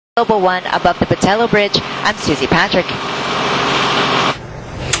Global One above the Patello Bridge. I'm Susie Patrick.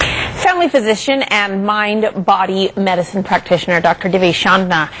 Family physician and mind-body medicine practitioner Dr. Divi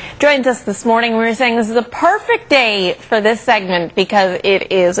Seasonal joins us this morning. We were saying this is a perfect day for this segment because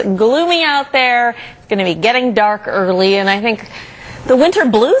it is gloomy out there. It's going to be getting dark early, and I think the winter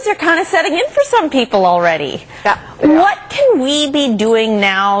blues are kind of setting in for some people already. Yeah. What can we be doing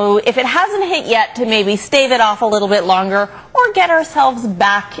now, if it hasn't hit yet, to maybe stave it off a little bit longer or get ourselves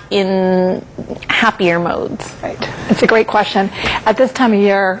back in happier modes? Right. It's a great question. At this time of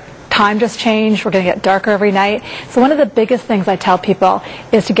year, time just changed. We're going to get darker every night. So one of the biggest things I tell people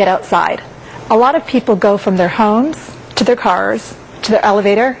is to get outside. A lot of people go from their homes to their cars to their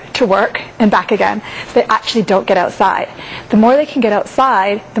elevator to work and back again. So they actually don't get outside. The more they can get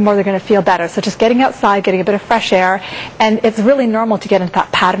outside, the more they're going to feel better. So just getting outside, getting a bit of fresh air, and it's really normal to get into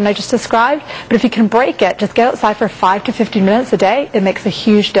that pattern I just described. But if you can break it, just get outside for 5 to 15 minutes a day. It makes a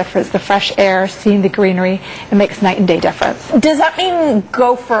huge difference. The fresh air, seeing the greenery, it makes night and day difference. Does that mean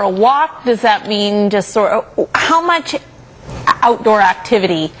go for a walk? Does that mean just sort of, how much outdoor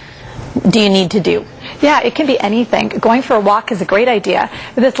activity do you need to do? Yeah, it can be anything. Going for a walk is a great idea.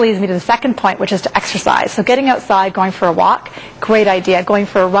 But this leads me to the second point, which is to exercise. So getting outside, going for a walk, great idea. Going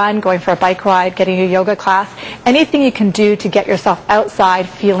for a run, going for a bike ride, getting a yoga class, anything you can do to get yourself outside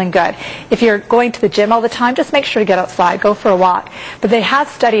feeling good. If you're going to the gym all the time, just make sure to get outside, go for a walk. But they have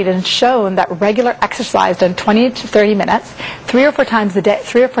studied and shown that regular exercise done 20 to 30 minutes, 3 or 4 times a day,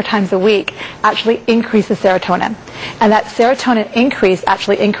 3 or 4 times a week, actually increases serotonin. And that serotonin increase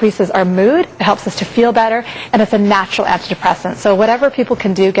actually increases our mood. It helps us to feel better, and it's a natural antidepressant. So whatever people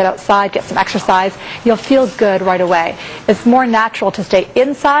can do, get outside, get some exercise, you'll feel good right away. It's more natural to stay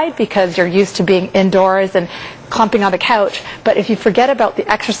inside because you're used to being indoors and clumping on the couch, but if you forget about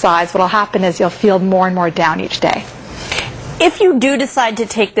the exercise, what will happen is you'll feel more and more down each day. If you do decide to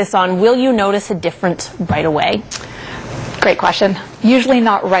take this on, will you notice a difference right away? Great question. Usually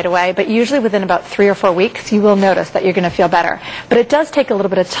not right away, but usually within about 3 or 4 weeks, you will notice that you're going to feel better. But it does take a little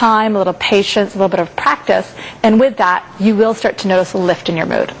bit of time, a little patience, a little bit of practice, and with that, you will start to notice a lift in your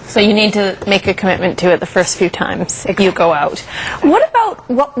mood. So you need to make a commitment to it the first few times you go out. What about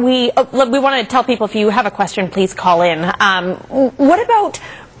what we want to tell people, if you have a question, please call in. What about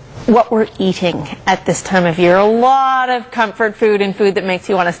what we're eating at this time of year? A lot of comfort food and food that makes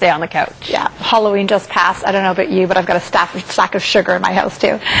you want to stay on the couch. Yeah, Halloween just passed. I don't know about you, but I've got a stack of sugar in my house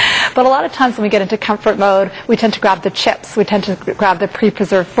too. But a lot of times when we get into comfort mode, we tend to grab the chips, we tend to grab the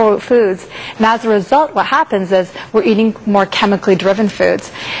pre-preserved foods, and as a result, what happens is we're eating more chemically driven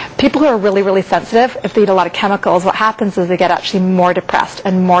foods. People who are really, really sensitive, if they eat a lot of chemicals, what happens is they get actually more depressed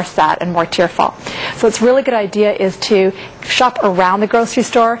and more sad and more tearful. So it's a really good idea is to shop around the grocery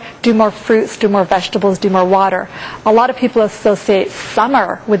store, do more fruits, do more vegetables, do more water. A lot of people associate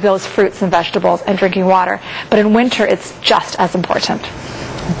summer with those fruits and vegetables and drinking water, but in winter it's just as important.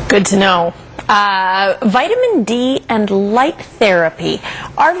 Good to know. Vitamin D and light therapy.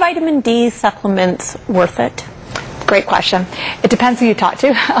 Are vitamin D supplements worth it? Great question. It depends who you talk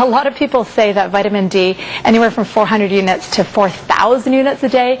to. A lot of people say that vitamin D, anywhere from 400 units to 4,000 units a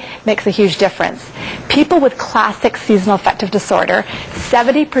day, makes a huge difference. People with classic seasonal affective disorder,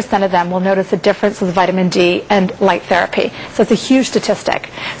 70% of them will notice a difference with vitamin D and light therapy. So it's a huge statistic.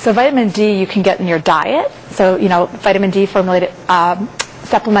 So vitamin D you can get in your diet. So, vitamin D formulated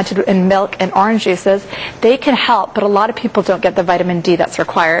supplemented in milk and orange juices, they can help, but a lot of people don't get the vitamin D that's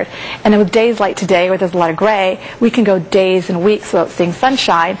required. And then with days like today, where there's a lot of gray, we can go days and weeks without seeing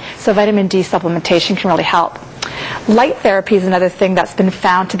sunshine, so vitamin D supplementation can really help. Light therapy is another thing that's been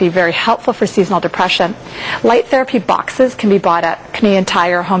found to be very helpful for seasonal depression. Light therapy boxes can be bought at Canadian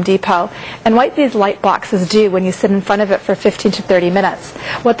Tire or Home Depot. And what these light boxes do when you sit in front of it for 15 to 30 minutes,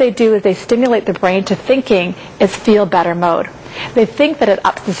 what they do is they stimulate the brain to thinking is feel better mode. They think that it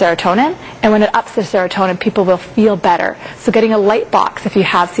ups the serotonin, and when it ups the serotonin, people will feel better. So getting a light box if you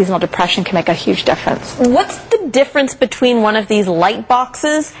have seasonal depression can make a huge difference. What's the difference between one of these light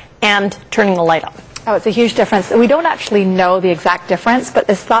boxes and turning the light on? Oh, it's a huge difference. We don't actually know the exact difference, but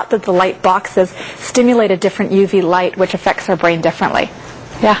it's thought that the light boxes stimulate a different UV light, which affects our brain differently.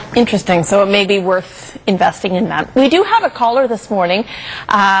 Yeah. Interesting. So it may be worth investing in that. We do have a caller this morning.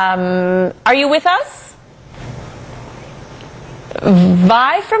 Are you with us?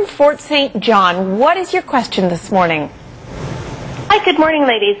 Vi from Fort St. John. What is your question this morning? Hi, good morning,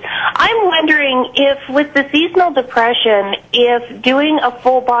 ladies. I'm wondering if, with the seasonal depression, if doing a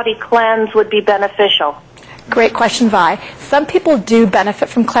full body cleanse would be beneficial. Great question, Vi. Some people do benefit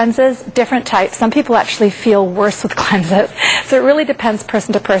from cleanses, different types. Some people actually feel worse with cleanses. So it really depends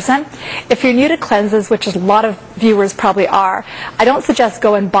person to person. If you're new to cleanses, which a lot of viewers probably are, I don't suggest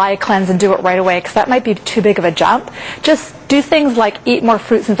go and buy a cleanse and do it right away because that might be too big of a jump. Just do things like eat more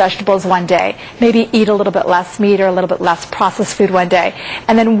fruits and vegetables one day, maybe eat a little bit less meat or a little bit less processed food one day,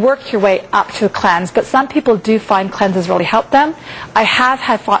 and then work your way up to a cleanse. But some people do find cleanses really help them. I have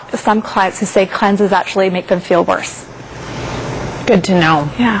had some clients who say cleanses actually make them feel worse. Good to know.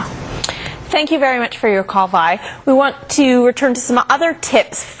 Yeah. Thank you very much for your call, Vi. We want to return to some other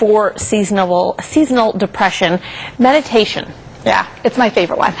tips for seasonal depression. Meditation. Yeah, it's my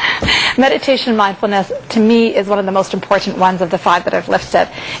favorite one. Meditation and mindfulness, to me, is one of the most important ones of the 5 that I've listed.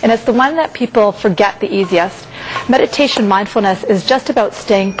 And it's the one that people forget the easiest. Meditation mindfulness is just about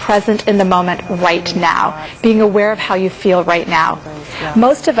staying present in the moment right now, being aware of how you feel right now.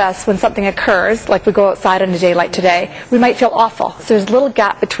 Most of us, when something occurs, like we go outside on a day like today, we might feel awful. So there's a little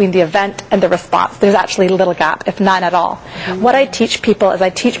gap between the event and the response. There's actually a little gap, if none at all. What I teach people is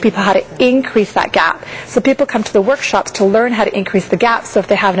I teach people how to increase that gap. So people come to the workshops to learn how to increase the gap, so if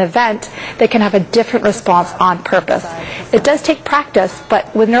they have an event, they can have a different response on purpose. It does take practice,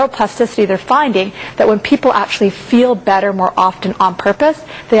 but with neuroplasticity, they're finding that when people actually feel better more often on purpose,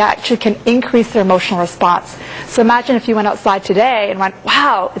 they actually can increase their emotional response. So imagine if you went outside today and went,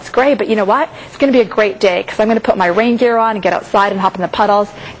 wow, it's great, but you know what? It's going to be a great day because I'm going to put my rain gear on and get outside and hop in the puddles.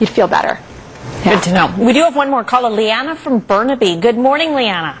 You'd feel better. Yeah. Good to know. We do have one more caller, Leanna from Burnaby. Good morning,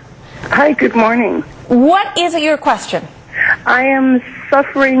 Leanna. Hi, good morning. What is your question? I am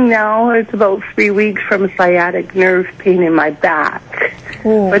suffering now, it's about 3 weeks, from sciatic nerve pain in my back.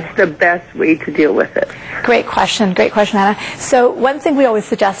 Ooh. What's the best way to deal with it? Great question, Anna. So one thing we always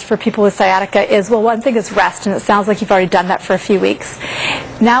suggest for people with sciatica is, well, one thing is rest, and it sounds like you've already done that for a few weeks.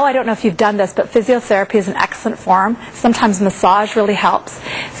 Now, I don't know if you've done this, but physiotherapy is an excellent form. Sometimes massage really helps.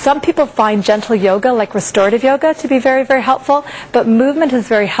 Some people find gentle yoga, like restorative yoga, to be very, very helpful, but movement is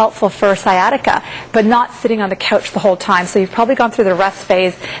very helpful for sciatica, but not sitting on the couch the whole time. So you've probably gone through the rest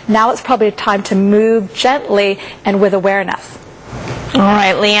phase. Now it's probably a time to move gently and with awareness. All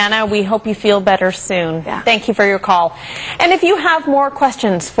right, Leanna, we hope you feel better soon. Yeah. Thank you for your call. And if you have more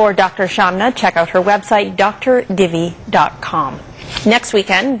questions for Dr. Shamna, check out her website, drdivi.com. Next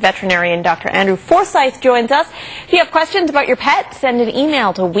weekend, veterinarian Dr. Andrew Forsyth joins us. If you have questions about your pet, send an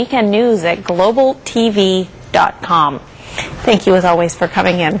email to weekendnews@globaltv.com. Thank you, as always, for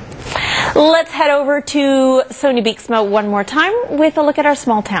coming in. Let's head over to Sonia Beeksma one more time with a look at our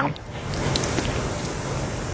small town.